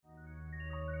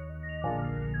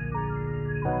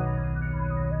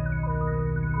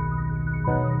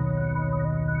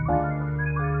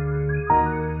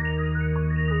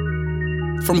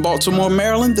From Baltimore,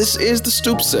 Maryland, this is The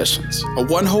Stoop Sessions, a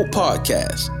One Hope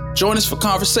podcast. Join us for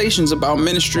conversations about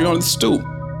ministry on the stoop.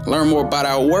 Learn more about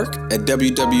our work at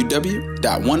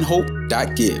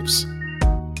www.onehope.gives.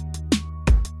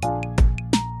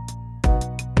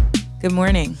 Good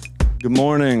morning. Good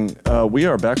morning. We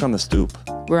are back on the stoop.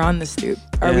 We're on the stoop.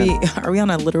 Are we on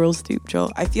a literal stoop,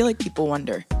 Joel? I feel like people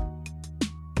wonder.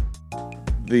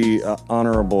 The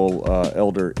Honorable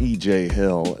Elder E.J.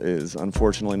 Hill is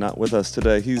unfortunately not with us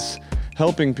today. He's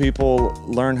helping people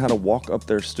learn how to walk up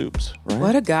their stoops, right?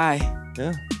 What a guy.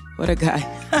 Yeah. What a guy.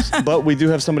 But we do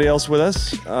have somebody else with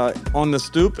us on the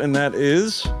stoop, and that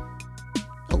is...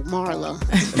 Marla.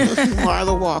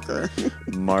 Marla Walker.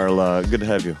 Marla, good to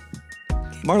have you.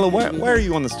 Marla, why are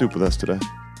you on the stoop with us today?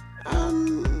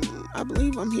 I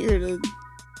believe I'm here to...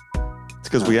 It's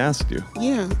because we asked you.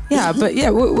 Yeah. Yeah, but yeah,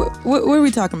 what are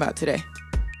we talking about today?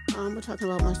 We're talking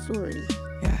about my story.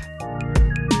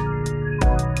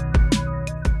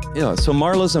 Yeah, so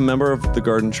Marla's a member of the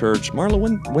Garden Church. Marla,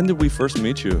 when did we first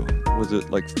meet you? Was it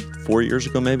like 4 years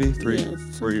ago, maybe? 4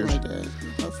 years? Like that,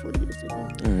 about 4 years ago. All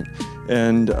right.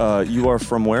 And you are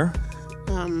from where?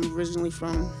 I'm originally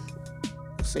from,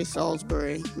 say,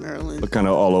 Salisbury, Maryland. But kind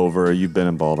of all over. You've been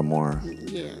in Baltimore.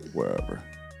 Yeah. Wherever.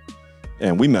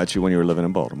 And we met you when you were living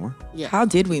in Baltimore. Yeah. How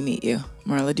did we meet you,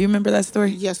 Marla? Do you remember that story?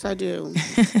 Yes, I do.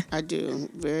 I do.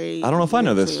 I don't know if I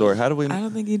know this story. How do we meet? I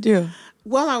don't think you do.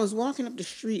 Well, I was walking up the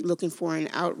street looking for an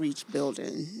outreach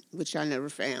building, which I never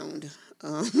found.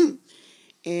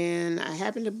 And I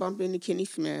happened to bump into Kenny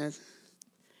Smith.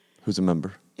 Who's a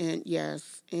member? And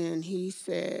yes, and he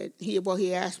said, he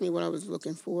asked me what I was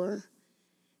looking for.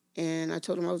 And I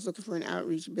told him I was looking for an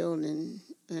outreach building.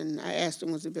 And I asked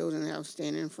him, was the building that I was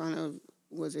standing in front of,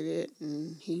 was it?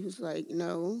 And he was like,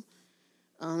 no,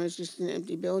 it's just an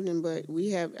empty building, but we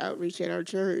have outreach at our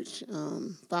church.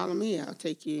 Follow me, I'll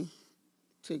take you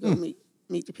to go meet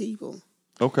the people.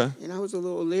 Okay. And I was a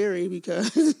little leery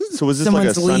because... So was this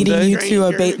someone's like a leading Sunday? you to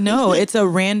a No, it's a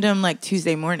random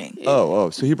Tuesday morning. Oh,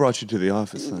 so he brought you to the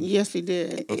office then? Yes, he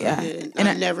did. Okay. Yeah. He did. And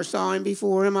I never saw him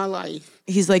before in my life.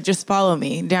 He's like, just follow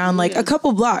me down a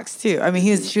couple blocks too. I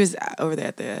mean, she was over there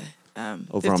at the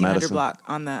over on 1500 block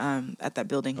on the at that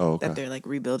building that they're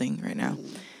rebuilding right now.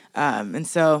 And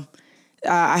so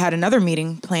I had another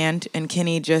meeting planned, and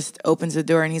Kenny just opens the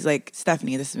door and he's like,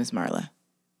 Stephanie, this is Miss Marla.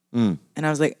 And I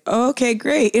was like, oh, okay,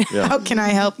 great. Yeah. How can I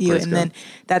help you? Praise God. Then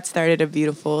that started a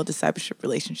beautiful discipleship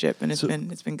relationship, and it's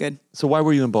been good. So why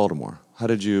were you in Baltimore? How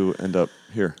did you end up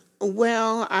here?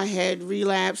 Well, I had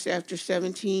relapsed after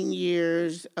 17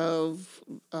 years of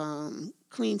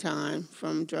clean time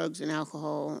from drugs and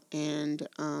alcohol, and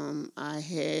I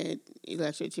had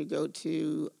elected to go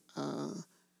to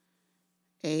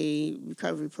a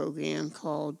recovery program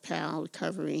called PAL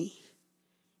Recovery.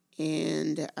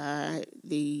 And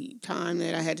the time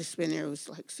that I had to spend there was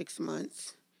 6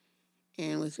 months.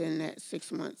 And within that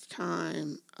 6 months'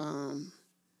 time,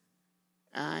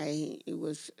 I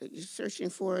was searching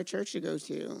for a church to go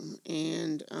to.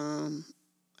 And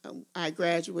I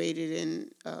graduated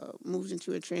and moved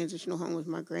into a transitional home with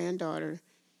my granddaughter.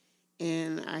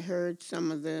 And I heard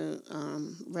some of the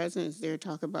residents there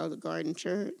talk about the Garden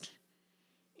Church.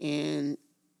 And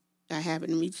I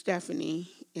happened to meet Stephanie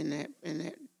in that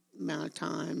amount of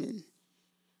time, and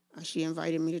she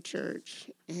invited me to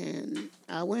church, and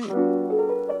I went.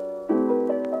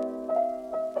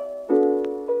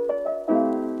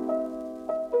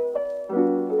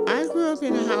 I grew up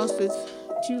in a house with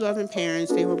two loving parents.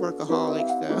 They were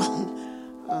workaholics,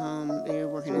 though. They were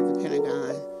working at the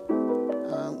Pentagon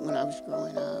when I was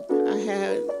growing up. I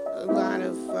had a lot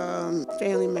of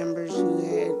family members who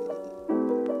had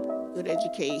good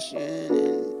education,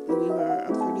 and we were a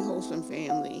pretty wholesome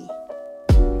family.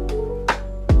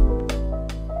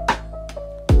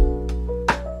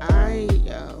 I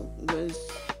was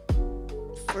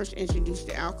first introduced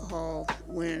to alcohol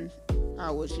when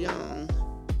I was young.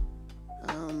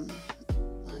 I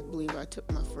believe I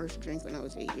took my first drink when I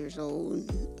was 8 years old.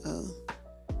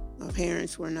 My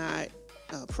parents were not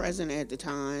present at the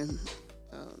time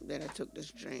that I took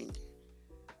this drink.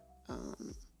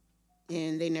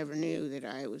 And they never knew that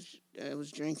I was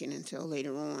drinking until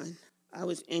later on. I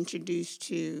was introduced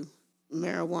to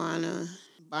marijuana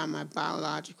by my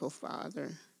biological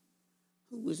father,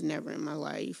 who was never in my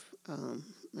life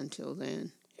until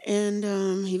then. And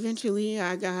eventually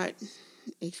I got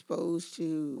exposed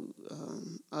to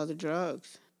other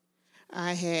drugs.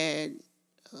 I had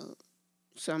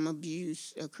some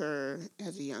abuse occur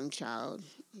as a young child,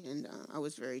 and I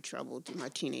was very troubled through my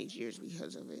teenage years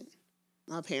because of it.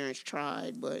 My parents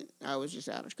tried, but I was just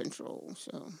out of control.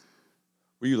 So,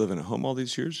 were you living at home all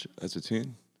these years as a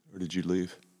teen, or did you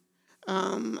leave?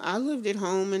 I lived at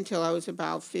home until I was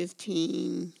about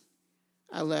 15.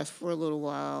 I left for a little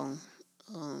while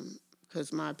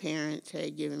because my parents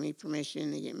had given me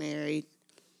permission to get married.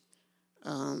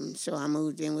 So I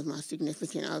moved in with my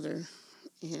significant other,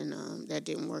 and that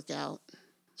didn't work out.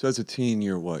 So as a teen,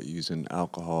 you're what, using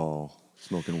alcohol,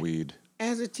 smoking weed?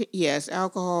 Yes,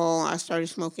 alcohol. I started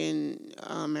smoking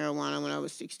marijuana when I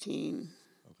was 16.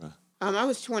 Okay. I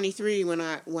was 23 when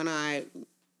I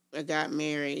got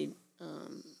married.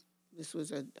 This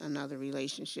was another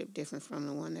relationship different from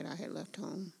the one that I had left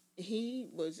home. He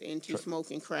was into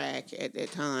smoking crack at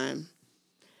that time,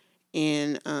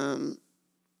 and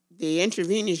the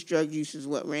intravenous drug use is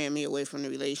what ran me away from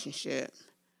the relationship.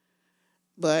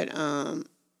 But I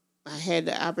had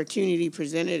the opportunity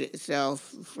presented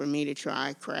itself for me to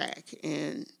try crack,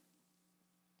 and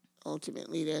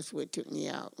ultimately that's what took me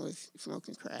out, was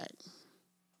smoking crack.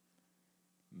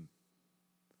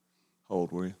 How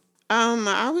old were you?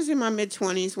 I was in my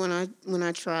mid-20s when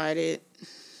I tried it.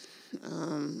 I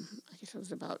guess I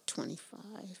was about 25,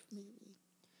 maybe.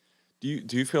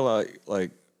 Do you feel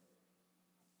like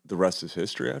the rest is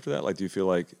history after that? Like, do you feel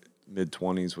like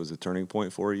mid-20s was a turning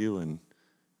point for you and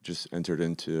just entered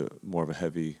into more of a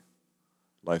heavy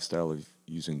lifestyle of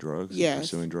using drugs,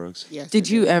 pursuing drugs? Yes. Did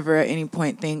you ever at any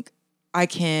point think, I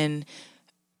can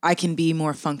be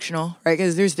more functional, right?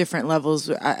 Because there's different levels.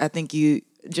 I think you,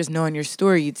 just knowing your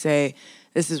story, you'd say,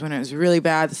 this is when it was really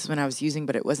bad, this is when I was using,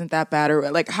 but it wasn't that bad. Or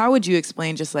like, how would you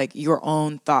explain just like your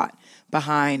own thought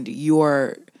behind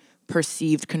your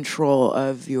perceived control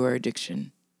of your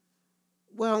addiction?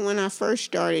 Well, when I first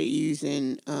started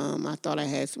using, I thought I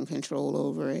had some control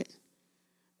over it.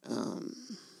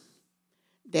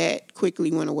 That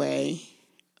quickly went away.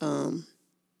 I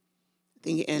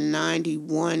think in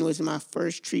 91 was my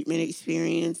first treatment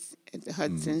experience at the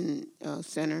Hudson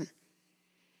Center.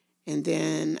 And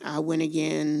then I went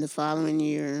again the following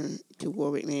year to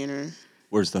Warwick Manor.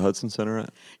 Where's the Hudson Center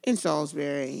at? In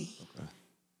Salisbury. Okay.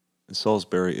 And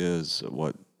Salisbury is,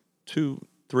 what, 2-3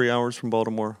 hours from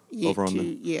Baltimore? Over on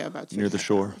about 2 near the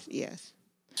shore? Hours. Yes.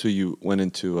 So you went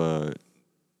into a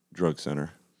drug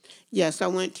center? Yes, I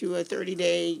went to a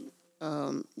 30-day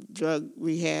drug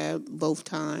rehab both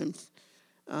times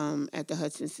at the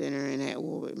Hudson Center and at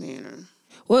Warwick Manor.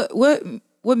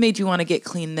 What made you want to get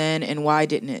clean then, and why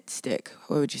didn't it stick?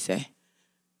 What would you say?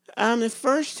 The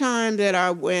first time that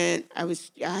I went, I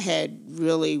was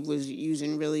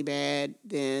using really bad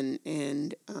then,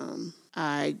 and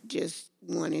I just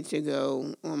wanted to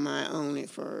go on my own at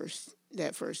first.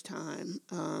 That first time,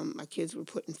 my kids were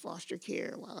put in foster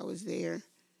care while I was there,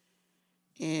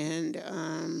 and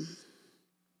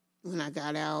when I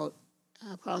got out,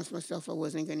 I promised myself I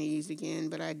wasn't going to use again,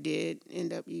 but I did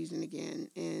end up using again,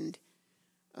 and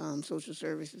social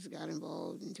services got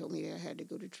involved and told me that I had to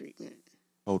go to treatment.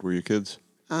 How old were your kids?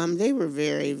 They were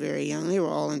very, very young. They were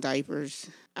all in diapers.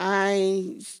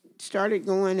 I started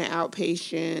going to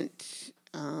outpatient,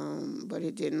 but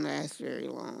it didn't last very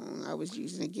long. I was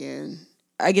using again.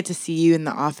 I get to see you in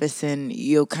the office, and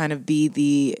you'll kind of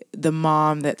be the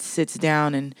mom that sits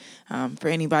down, and for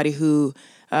anybody who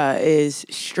is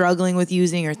struggling with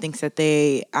using or thinks that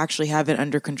they actually have it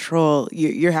under control,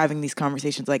 you're having these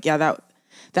conversations like, yeah, that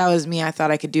was me. I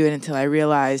thought I could do it until I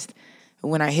realized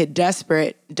when I hit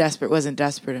desperate wasn't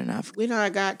desperate enough. When I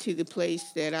got to the place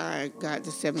that I got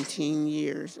to 17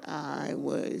 years, I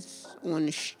was on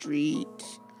the street.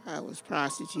 I was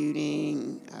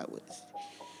prostituting. I was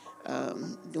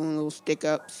doing little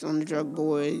stick-ups on the drug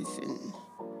boys and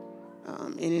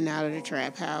in and out of the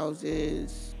trap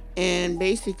houses. And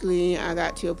basically, I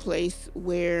got to a place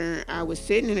where I was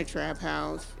sitting in a trap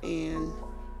house, and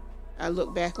I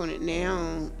look back on it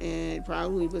now, and it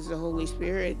probably was the Holy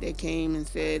Spirit that came and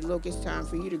said, look, it's time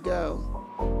for you to go.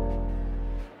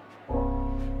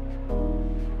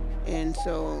 And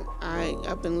so I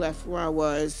up and left where I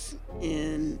was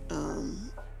and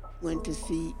went to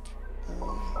seek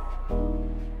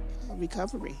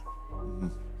recovery.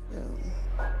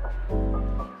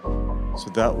 So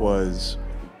that was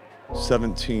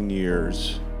 17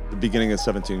 years, the beginning of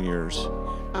 17 years.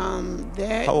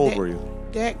 How old were you?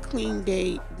 That clean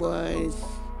date was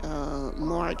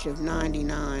March of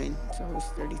 99, so I was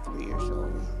 33 years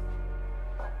old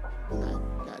when I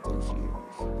got those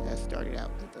years. I started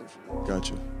out with those years.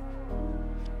 Gotcha.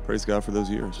 Praise God for those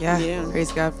years. Yeah.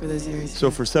 Praise God for those years. So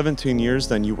for 17 years,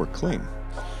 then you were clean.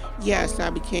 Yes, I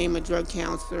became a drug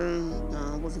counselor,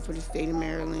 working for the state of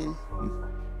Maryland.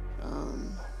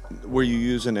 Were you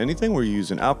using anything? Were you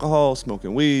using alcohol,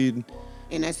 smoking weed?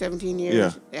 In that 17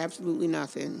 years, absolutely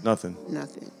nothing. Nothing.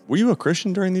 Nothing. Were you a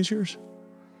Christian during these years?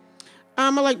 I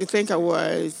like to think I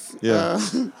was. Yeah.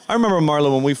 I remember,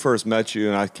 Marla, when we first met you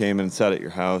and I came and sat at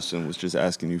your house and was just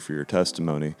asking you for your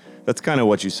testimony. That's kind of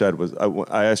what you said. Was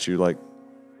I asked you, like,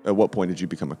 at what point did you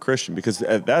become a Christian? Because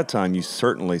at that time, you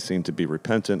certainly seemed to be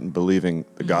repentant and believing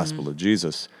the gospel of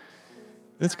Jesus.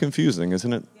 It's confusing,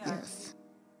 isn't it? Yes.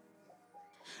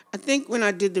 I think when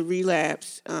I did the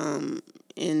relapse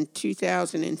in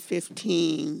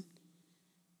 2016,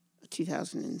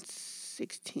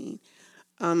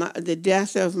 the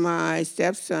death of my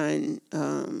stepson,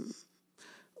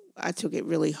 I took it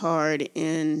really hard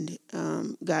and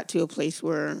got to a place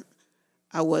where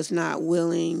I was not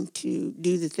willing to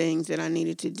do the things that I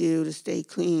needed to do to stay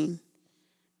clean.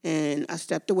 And I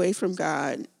stepped away from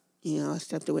God. I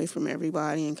stepped away from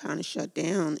everybody and kind of shut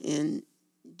down and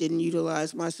didn't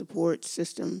utilize my support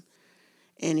system.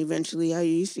 And eventually I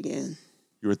used again.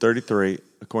 You were 33.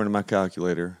 According to my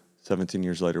calculator, 17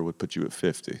 years later would put you at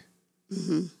 50.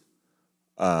 Mm-hmm.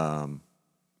 And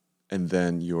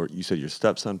then you said your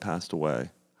stepson passed away.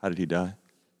 How did he die?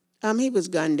 He was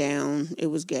gunned down. It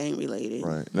was gang related.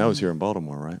 Right. And that was here in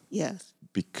Baltimore, right? Yes.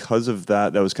 Because of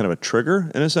that was kind of a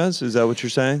trigger, in a sense? Is that what you're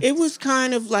saying? It was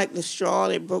kind of like the straw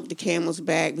that broke the camel's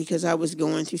back because I was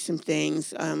going through some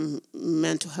things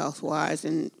mental health-wise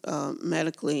and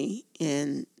medically,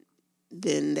 and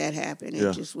then that happened.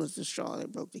 It just was the straw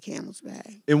that broke the camel's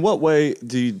back. In what way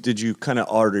did you kind of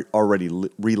already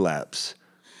relapse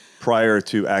prior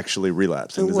to actually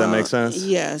relapsing? Does that make sense?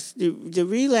 Yes. The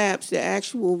relapse, the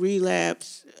actual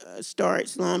relapse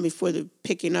starts long before the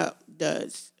picking up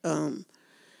does.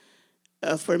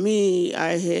 For me,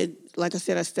 like I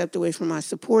said, I stepped away from my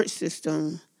support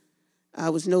system.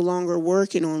 I was no longer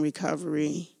working on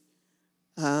recovery.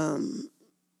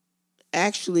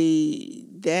 Actually,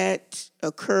 that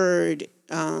occurred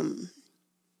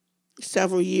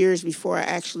several years before I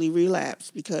actually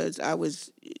relapsed because I was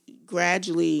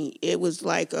gradually, it was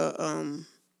like it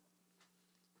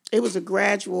was a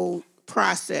gradual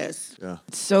process. Yeah.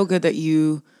 It's so good that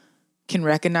you can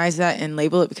recognize that and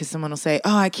label it because someone will say,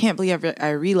 oh, I can't believe I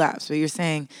relapsed. But you're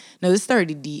saying, no, it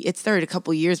started a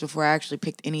couple years before I actually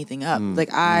picked anything up.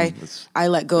 I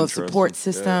let go of support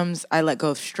systems. Yeah. I let go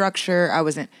of structure. I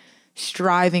wasn't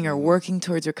striving or working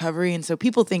towards recovery. And so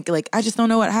people think I just don't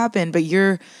know what happened, but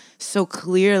you're so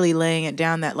clearly laying it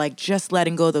down that just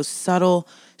letting go of those subtle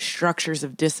structures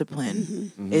of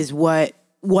discipline is what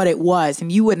it was.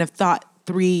 And you wouldn't have thought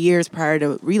 3 years prior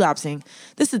to relapsing,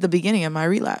 this is the beginning of my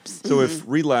relapse. So if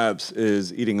relapse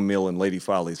is eating a meal in Lady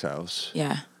Folly's house,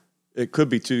 it could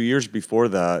be 2 years before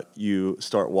that you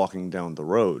start walking down the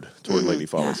road toward Lady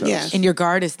Folly's house. Yes. And your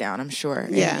guard is down, I'm sure.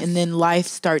 Yes. And then life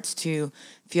starts to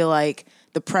feel like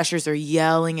the pressures are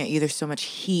yelling at you. There's so much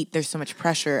heat. There's so much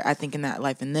pressure, I think, in that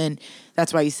life. And then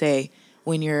that's why you say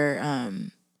when your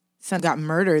son got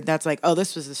murdered, that's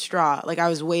this was the straw. I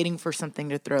was waiting for something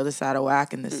to throw this out of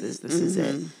whack, and this is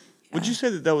it. Yeah. Would you say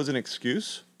that was an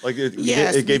excuse?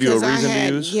 Yes, it gave you a reason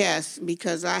to use? Yes,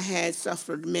 because I had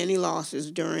suffered many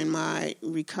losses during my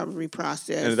recovery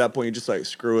process. And at that point, you just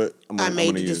screw it. I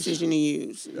made the decision to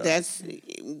use. Yeah.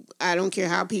 I don't care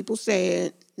how people say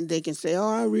it. They can say, oh,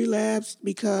 I relapsed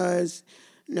because...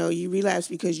 No, you relapsed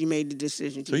because you made the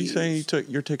decision to use. So you're saying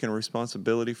you're taking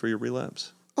responsibility for your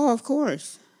relapse? Oh, of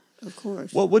course. Of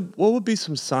course. What would be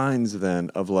some signs then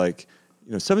of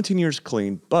 17 years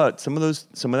clean, but some of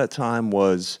that time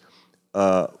was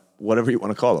whatever you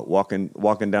want to call it,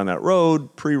 walking down that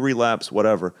road, pre-relapse,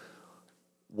 whatever.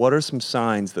 What are some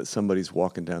signs that somebody's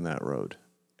walking down that road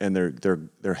and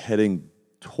they're heading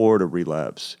toward a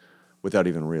relapse without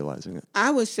even realizing it? I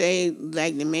would say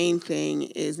the main thing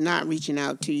is not reaching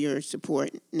out to your support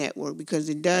network because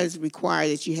it does require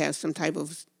that you have some type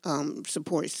of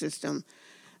support system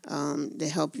to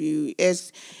help you.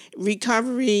 As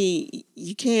recovery,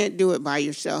 you can't do it by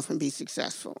yourself and be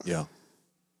successful. Yeah.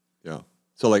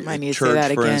 So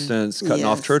church, for instance, cutting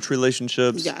off church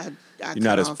relationships. You're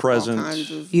not as present.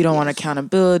 You don't want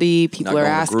accountability. People are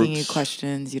asking you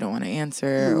questions you don't want to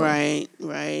answer. Right.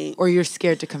 Or you're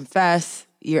scared to confess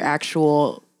your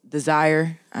actual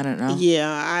desire. I don't know.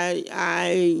 Yeah,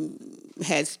 I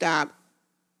had stopped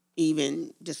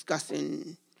even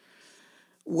discussing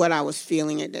what I was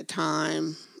feeling at the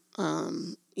time,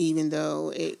 even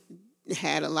though it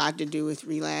had a lot to do with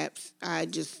relapse. I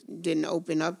just didn't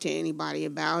open up to anybody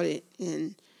about it,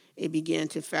 and it began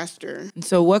to fester. And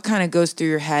so what kind of goes through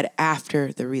your head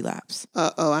after the relapse?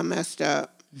 I messed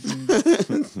up.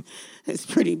 Mm-hmm. It's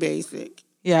pretty basic.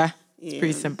 Yeah, it's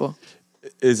pretty simple.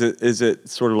 Is it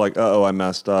sort of like, I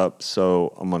messed up,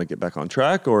 so I'm going to get back on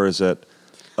track? Or is it,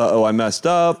 I messed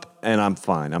up and I'm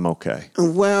fine, I'm okay?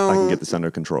 Well, I can get this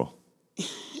under control.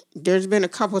 There's been a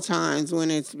couple times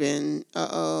when it's been,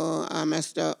 I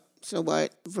messed up, so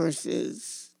what?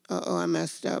 Versus, I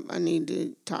messed up, I need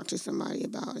to talk to somebody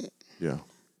about it. Yeah.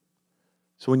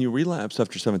 So when you relapsed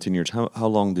after 17 years, how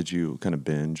long did you kind of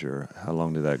binge, or how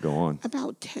long did that go on?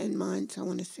 About 10 months, I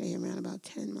want to say around about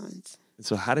 10 months.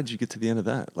 So how did you get to the end of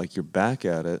that? Like, you're back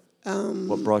at it.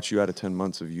 What brought you out of 10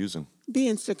 months of using?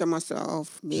 Being sick of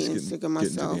myself. Getting to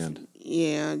the end.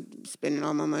 Yeah, spending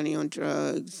all my money on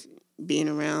drugs, being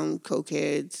around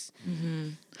cokeheads. Mm-hmm.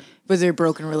 Was there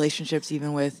broken relationships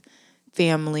even with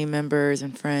family members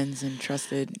and friends and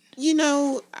trusted?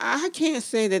 I can't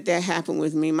say that happened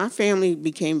with me. My family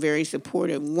became very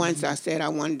supportive once I said I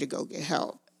wanted to go get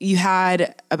help. You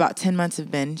had about 10 months of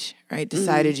binge, right?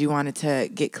 Decided you wanted to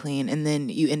get clean, and then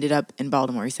you ended up in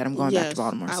Baltimore. You said, I'm going back to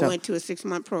Baltimore. I went to a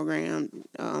 6-month program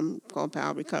called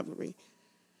recovery.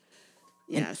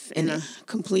 Yes, and I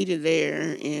completed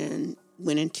there and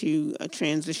went into a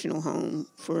transitional home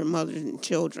for mothers and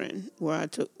children where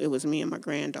it was me and my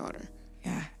granddaughter.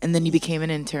 Yeah, and then you became an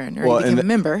intern, or you became a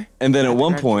member. And then at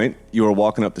one point, you were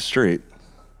walking up the street.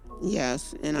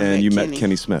 Yes, and you met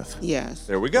Kenny Smith. Yes.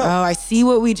 There we go. Oh, I see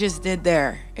what we just did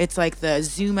there. It's like the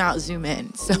zoom out, zoom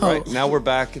in. So right, now we're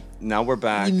back.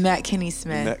 You met Kenny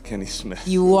Smith.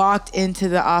 You You walked into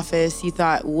the office. You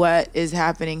thought, what is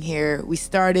happening here? We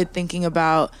started thinking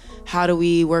about how do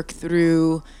we work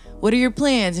through, what are your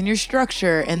plans and your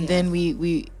structure? And then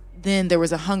then there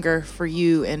was a hunger for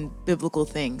you and biblical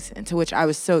things, and to which I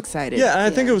was so excited. Yeah, and I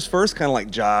think it was first kind of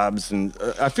like jobs. And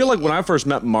I feel like when I first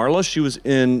met Marla, she was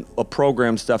in a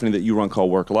program, Stephanie, that you run called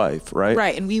Work Life, right?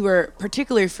 Right, and we were,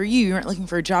 particularly for you weren't looking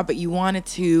for a job, but you wanted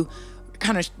to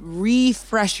kind of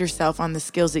refresh yourself on the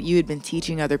skills that you had been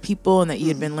teaching other people and that you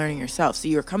had been learning yourself. So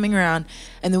you were coming around,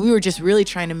 and then we were just really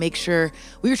trying to make sure,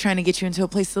 we were trying to get you into a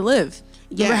place to live.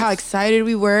 Remember how excited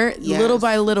we were? Yes. Little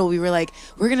by little, we were like,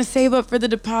 we're going to save up for the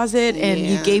deposit. And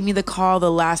you gave me the call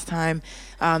the last time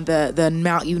the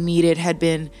amount you needed had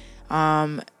been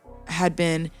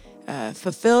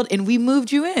fulfilled. And we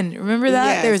moved you in. Remember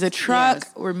that? Yes. There was a truck.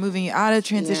 Yes. We're moving you out of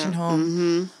transition home.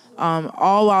 Mm-hmm.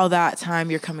 All while that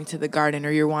time you're coming to the garden, or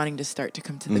you're wanting to start to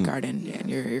come to the garden, and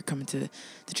you're coming to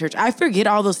the church. I forget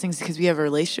all those things because we have a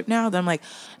relationship now. That I'm like,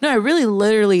 no, I really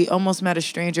literally almost met a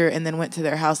stranger and then went to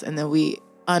their house, and then we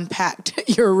unpacked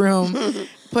your room,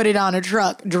 put it on a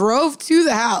truck, drove to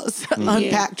the house,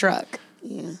 unpacked truck.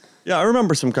 Yeah, I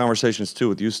remember some conversations too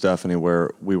with you, Stephanie,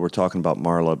 where we were talking about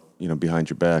Marla,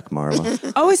 behind your back,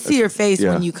 Marla. I always see your face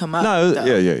when you come up. No,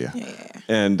 yeah.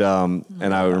 And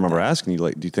I remember asking you,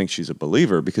 like, do you think she's a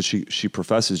believer? Because she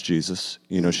professes Jesus.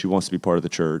 She wants to be part of the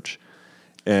church.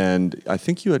 And I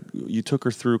think you took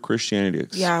her through Christianity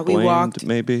Explained, yeah, we walked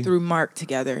maybe through Mark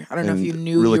together. I don't know if you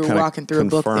knew really you were walking through a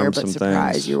book there, but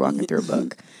surprise, things. You were walking through a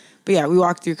book. But yeah, we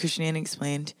walked through Christianity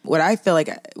Explained. What I feel like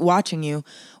watching you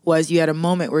was you had a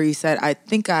moment where you said, I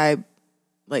think I'm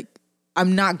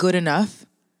not good enough.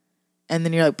 And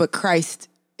then you're like, but Christ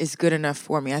is good enough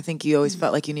for me. I think you always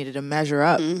felt like you needed to measure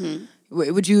up. Mm-hmm.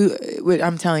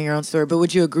 I'm telling your own story, but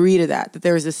would you agree to that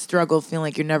there was this struggle of feeling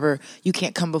like you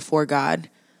can't come before God?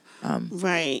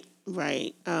 Right.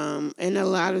 And a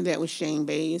lot of that was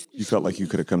shame-based. You felt like you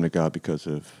could have come to God because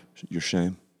of your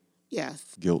shame? Yes.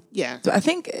 Guilt? Yeah. So I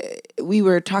think we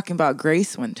were talking about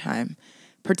grace one time,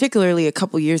 particularly a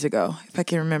couple years ago, if I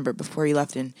can remember, before you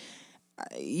left. And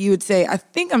you would say, I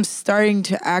think I'm starting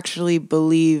to actually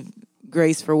believe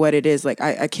grace for what it is. Like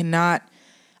I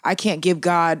can't give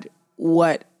God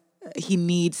what he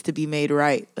needs to be made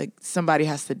right. Like somebody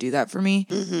has to do that for me,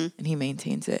 and he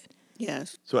maintains it.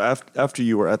 Yes. So after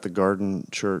you were at the Garden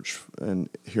Church and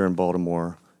here in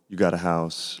Baltimore, you got a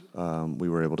house. We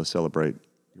were able to celebrate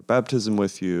your baptism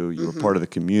with you. You were part of the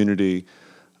community.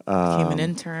 Became an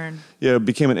intern. Yeah,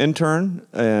 became an intern,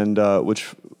 and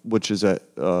which is I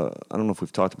don't know if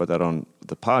we've talked about that on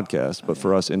the podcast, but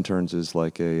for us, interns is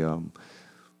like a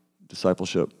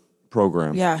discipleship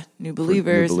program. Yeah, new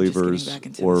believers,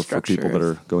 or for people that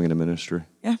are going into ministry.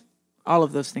 Yeah, all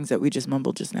of those things that we just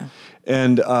mumbled just now.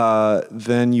 And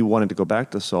then you wanted to go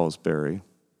back to Salisbury.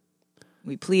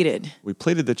 We pleaded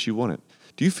that you wouldn't.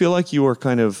 Do you feel like you were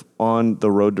kind of on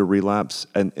the road to relapse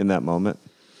in that moment?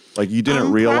 Like you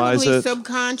didn't realize probably it?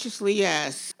 Subconsciously,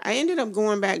 yes. I ended up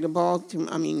going back to Baltimore.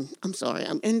 I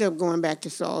ended up going back to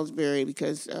Salisbury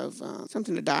because of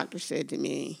something the doctor said to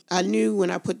me. I knew when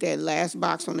I put that last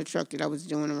box on the truck that I was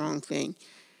doing the wrong thing,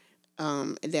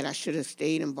 that I should have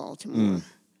stayed in Baltimore.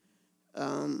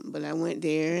 But I went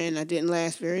there, and I didn't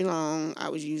last very long. I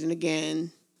was using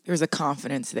again. There was a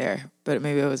confidence there, but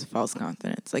maybe it was a false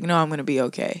confidence. Like, no, I'm going to be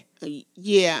okay.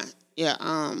 Yeah.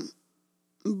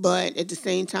 But at the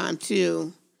same time,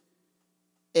 too,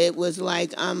 it was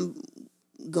like I'm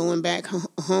going back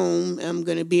home. I'm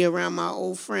going to be around my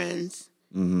old friends.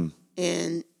 Mm-hmm.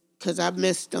 And because I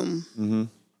missed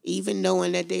them, even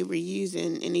knowing that they were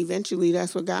using. And eventually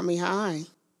that's what got me high.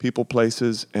 People,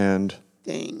 places, and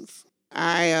things.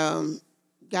 I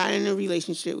got in a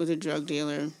relationship with a drug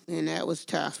dealer, and that was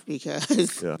tough because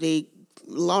the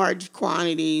large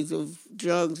quantities of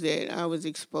drugs that I was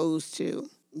exposed to,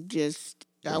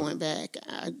 I went back.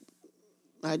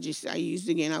 I used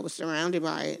again. I was surrounded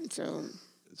by it.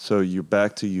 So you're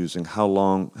back to using.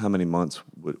 How many months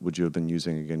would you have been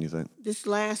using again, you think? This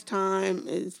last time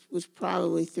was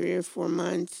probably 3 or 4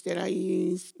 months that I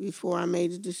used before I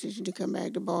made the decision to come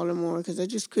back to Baltimore, because I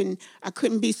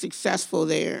couldn't be successful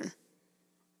there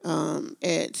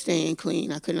at staying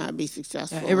clean. I could not be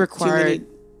successful. Yeah, it required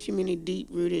too many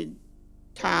deep-rooted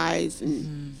ties.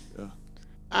 And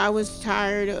I was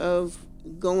tired of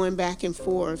going back and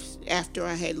forth after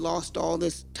I had lost all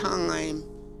this time.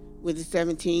 With the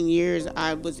 17 years,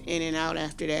 I was in and out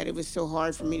after that. It was so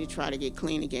hard for me to try to get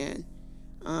clean again.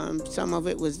 Some of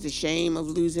it was the shame of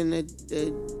losing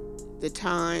the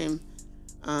time,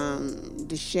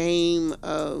 the shame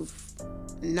of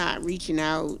not reaching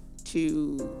out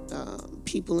to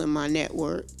people in my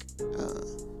network,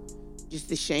 just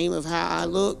the shame of how I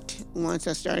looked once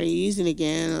I started using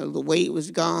again. The weight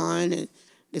was gone, and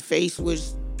the face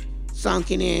was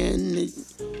sunken in.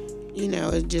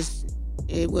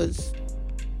 It was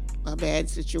a bad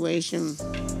situation.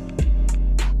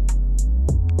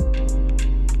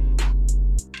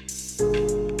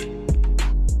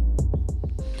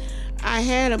 I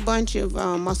had a bunch of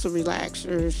muscle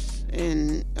relaxers,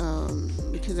 and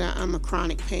because I'm a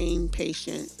chronic pain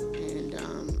patient, and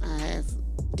I have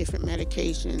different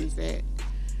medications that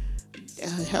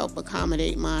help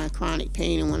accommodate my chronic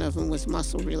pain, and one of them was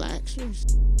muscle relaxers.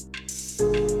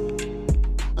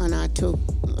 And I took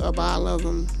a bottle of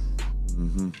them.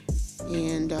 Mm-hmm.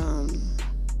 And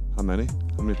how many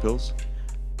pills?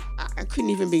 I couldn't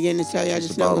even begin to tell you. I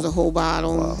just know it was a whole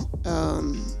bottle. Wow.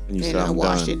 And I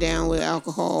washed it down with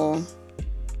alcohol.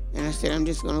 And I said, I'm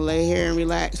just going to lay here and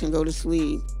relax and go to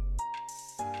sleep.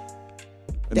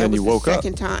 And then you woke up.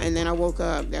 Second time, and then I woke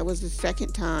up. That was the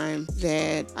second time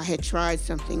that I had tried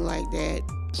something like that.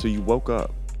 So you woke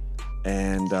up.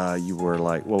 And you were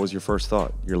like, what was your first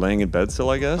thought? You're laying in bed still,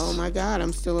 I guess? Oh, my God,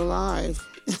 I'm still alive.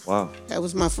 Wow. That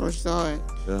was my first thought.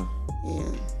 Yeah.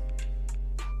 Yeah.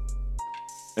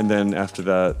 And then after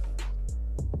that,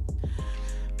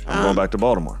 I'm going back to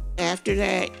Baltimore. After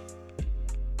that,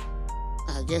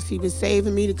 I guess he was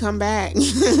saving me to come back.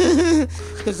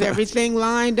 Because everything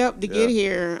lined up to get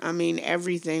here. I mean,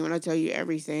 everything. When I tell you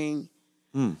everything.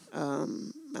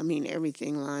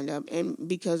 Everything lined up. And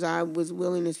because I was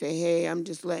willing to say, hey, I'm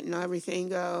just letting everything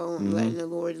go. I'm letting the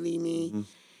Lord lead me. Mm-hmm.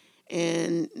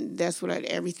 And that's what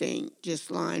everything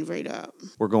just lined right up.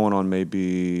 We're going on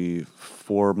maybe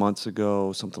 4 months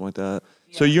ago, something like that.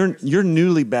 Yeah. So you're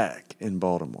newly back in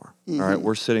Baltimore. Mm-hmm. All right.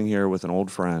 We're sitting here with an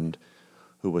old friend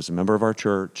who was a member of our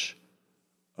church.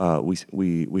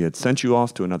 We had sent you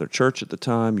off to another church at the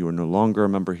time. You were no longer a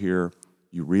member here.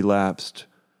 You relapsed.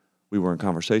 We were in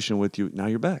conversation with you. Now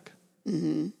you're back.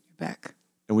 Mm-hmm. You're back.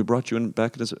 And we brought you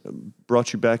back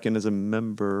in as a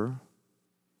member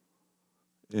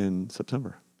in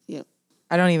September. Yep.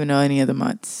 I don't even know any of the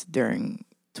months during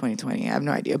 2020. I have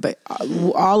no idea. But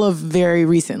all of very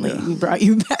recently, we brought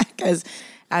you back as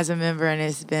a member, and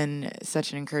it's been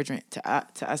such an encouragement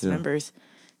to us members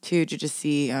too, to just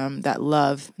see that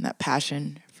love and that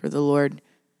passion for the Lord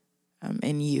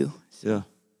in you. So,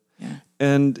 yeah.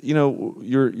 And,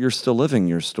 you're still living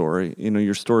your story.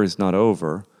 Your story's not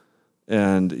over.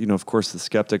 And, of course, the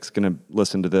skeptic's going to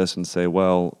listen to this and say,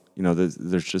 well,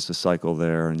 there's just a cycle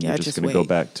there, and you're just going to go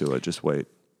back to it. Just wait.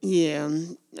 Yeah,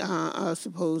 I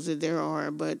suppose that there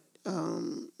are. But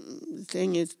the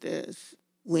thing is this.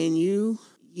 When you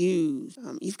use,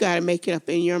 you've got to make it up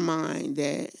in your mind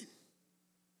that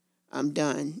I'm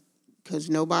done,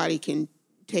 because nobody can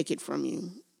take it from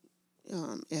you.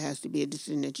 It has to be a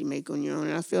decision that you make on your own.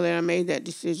 And I feel that I made that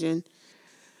decision.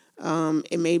 And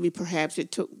maybe perhaps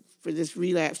it took for this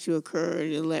relapse to occur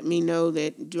to let me know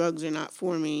that drugs are not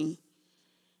for me.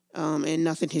 And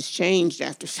nothing has changed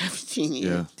after 17 years.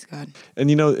 Yeah. It's God.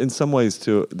 And, in some ways,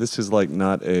 too, this is like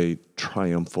not a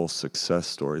triumphal success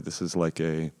story. This is like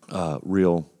a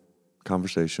real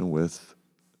conversation with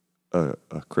a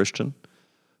Christian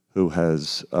who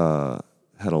has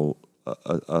had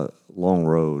a long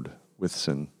road with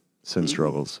sin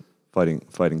struggles,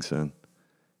 fighting sin.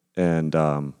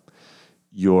 And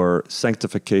your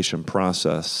sanctification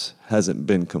process hasn't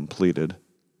been completed,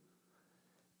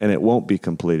 and it won't be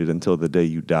completed until the day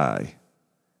you die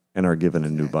and are given a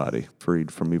new body,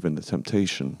 freed from even the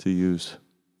temptation to use.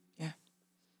 Yeah.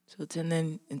 So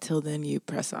until then, you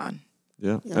press on.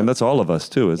 Yeah. And that's all of us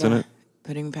too, isn't it?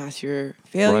 Putting past your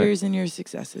failures and your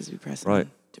successes, we press on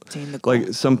to obtain the goal.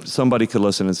 Like somebody could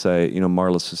listen and say,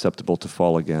 Marla's susceptible to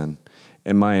fall again.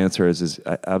 And my answer is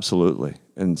absolutely.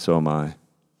 And so am I.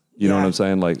 You know what I'm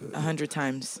saying? Like 100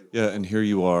 times. Yeah. And here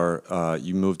you are,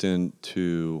 you moved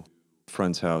into a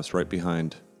friend's house right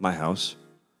behind my house.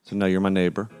 So now you're my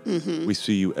neighbor. Mm-hmm. We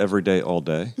see you every day, all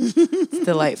day. It's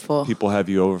delightful. People have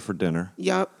you over for dinner.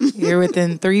 Yep. You're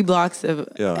within 3 blocks of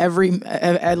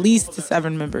at least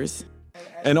 7 members.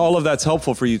 And all of that's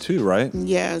helpful for you too, right?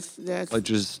 Yes. That's like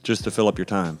just to fill up your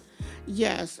time.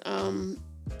 Yes. I'm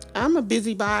a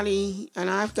busybody, and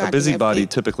I've got a busybody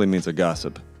typically means a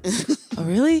gossip. Oh,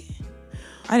 really?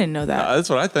 I didn't know that. That's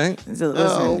what I think.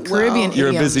 Caribbean You're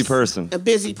idioms. a busy person. A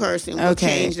busy person. We'll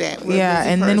change that. We're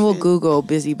and then we'll Google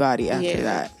busybody after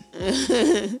that.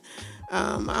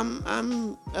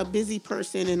 I'm a busy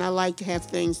person, and I like to have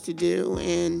things to do,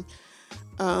 and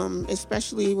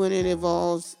especially when it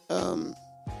involves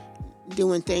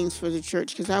doing things for the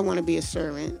church, because I want to be a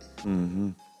servant.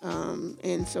 Mm-hmm.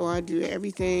 And so I do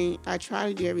everything. I try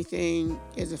to do everything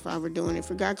as if I were doing it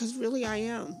for God, because really I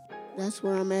am. That's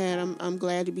where I'm at. I'm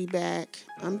glad to be back.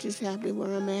 I'm just happy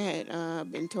where I'm at.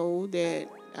 I've been told that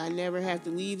I never have to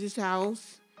leave this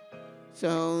house,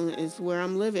 so it's where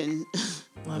I'm living.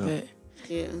 Love it.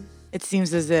 Yeah. It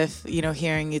seems as if,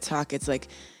 hearing you talk, it's like,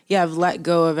 I've let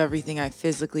go of everything I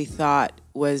physically thought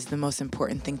was the most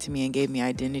important thing to me and gave me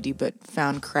identity, but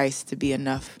found Christ to be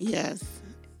enough. Yes.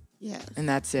 Yes. And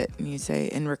that's it. And you say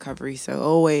in recovery. So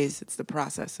always, it's the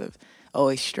process of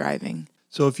always striving.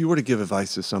 So if you were to give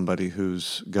advice to somebody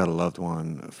who's got a loved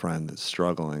one, a friend that's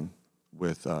struggling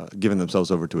with giving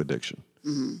themselves over to addiction,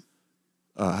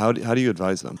 how do you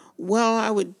advise them? Well,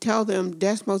 I would tell them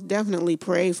most definitely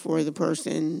pray for the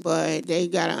person, but they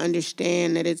got to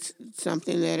understand that it's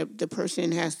something that the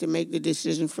person has to make the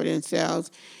decision for themselves.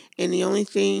 And the only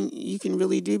thing you can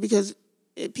really do, because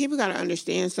people got to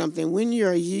understand something. When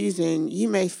you're using, you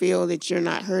may feel that you're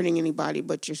not hurting anybody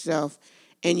but yourself,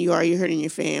 and you're hurting your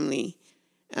family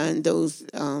and those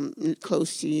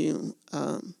close to you.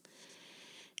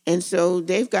 And so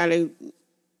they've got to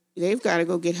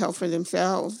go get help for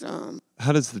themselves.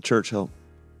 How does the church help?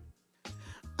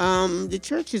 The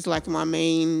church is like my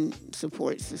main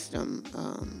support system.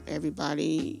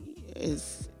 Everybody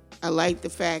is. I like the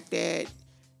fact that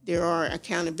there are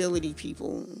accountability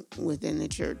people within the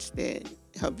church that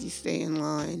help you stay in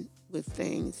line with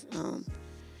things.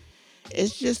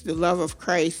 It's just the love of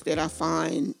Christ that I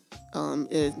find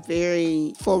is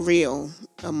very for real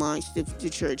amongst the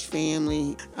church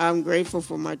family. I'm grateful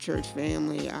for my church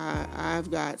family. I've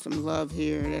got some love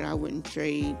here that I wouldn't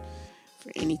trade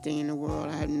for anything in the world.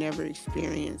 I have never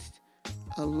experienced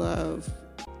a love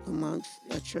amongst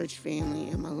a church family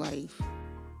in my life.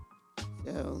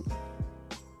 So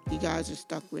you guys are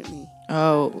stuck with me.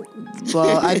 Oh,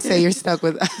 well, I'd say you're stuck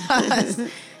with us.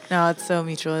 No, it's so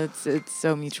mutual. It's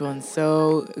so mutual and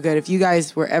so good. If you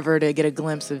guys were ever to get a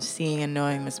glimpse of seeing and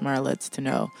knowing Miss Marla, it's to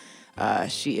know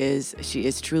she is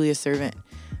truly a servant.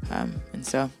 And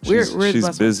so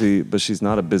she's busy, but she's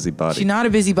not a busybody. She's not a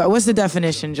busybody. What's the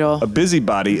definition, Joel? A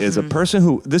busybody is a person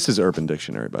who. This is Urban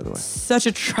Dictionary, by the way. Such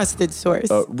a trusted source.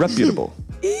 Reputable.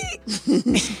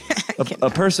 A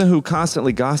person who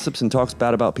constantly gossips and talks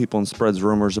bad about people and spreads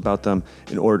rumors about them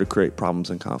in order to create problems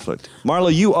and conflict.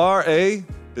 Marla, you are a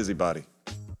busybody.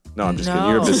 No, I'm just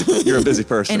kidding. You're a busy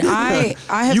person. And I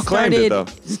have you claimed it, though.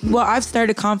 Well, I've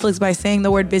started conflicts by saying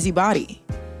the word busybody.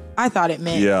 I thought it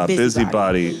meant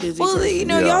busybody.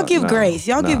 Well, y'all give grace.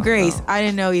 Y'all give grace. No. I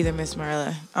didn't know either, Miss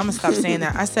Marla. I'm gonna stop saying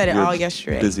that. I said it all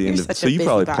yesterday. So you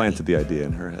probably planted the idea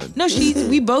in her head. No,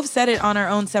 we both said it on our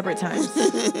own separate times.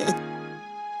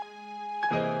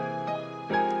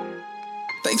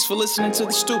 Thanks for listening to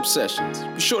the Stoop Sessions.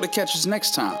 Be sure to catch us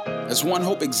next time. As One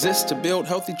Hope exists to build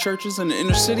healthy churches in the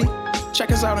inner city,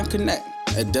 check us out and connect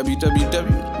at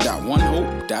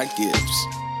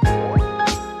www.onehope.gives.